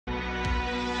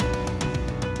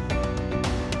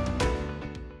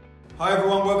Hi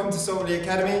everyone, welcome to Saltley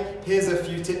Academy. Here's a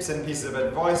few tips and pieces of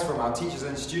advice from our teachers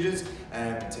and students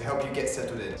to help you get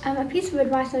settled in. A piece of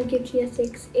advice I would give to Year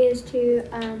 6 is to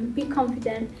be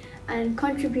confident and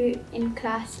contribute in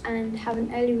class and have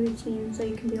an early routine so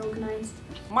you can be organised.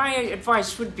 My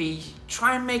advice would be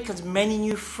try and make as many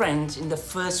new friends in the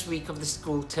first week of the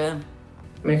school term.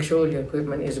 Make sure your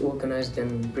equipment is organised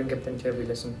and bring up into every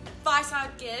lesson. Advice I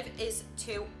would give is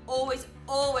to always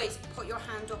put your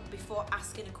hand up before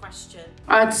asking a question.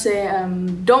 I'd say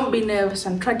don't be nervous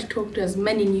and try to talk to as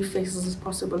many new faces as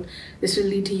possible. This will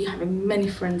lead to you having many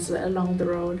friends along the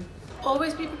road.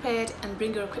 Always be prepared and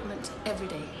bring your equipment every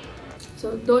day.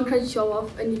 So don't try to show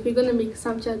off, and if you're going to make a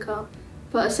Snapchat account,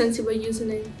 put a sensible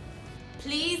username.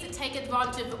 Please take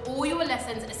advantage of all your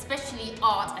lessons, especially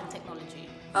art and technology.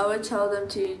 I would tell them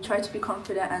to try to be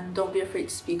confident and don't be afraid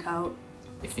to speak out.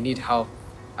 If you need help,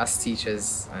 ask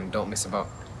teachers and don't miss about.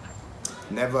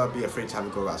 Never be afraid to have a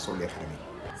go at Saltley Academy.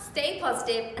 Stay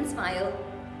positive and smile.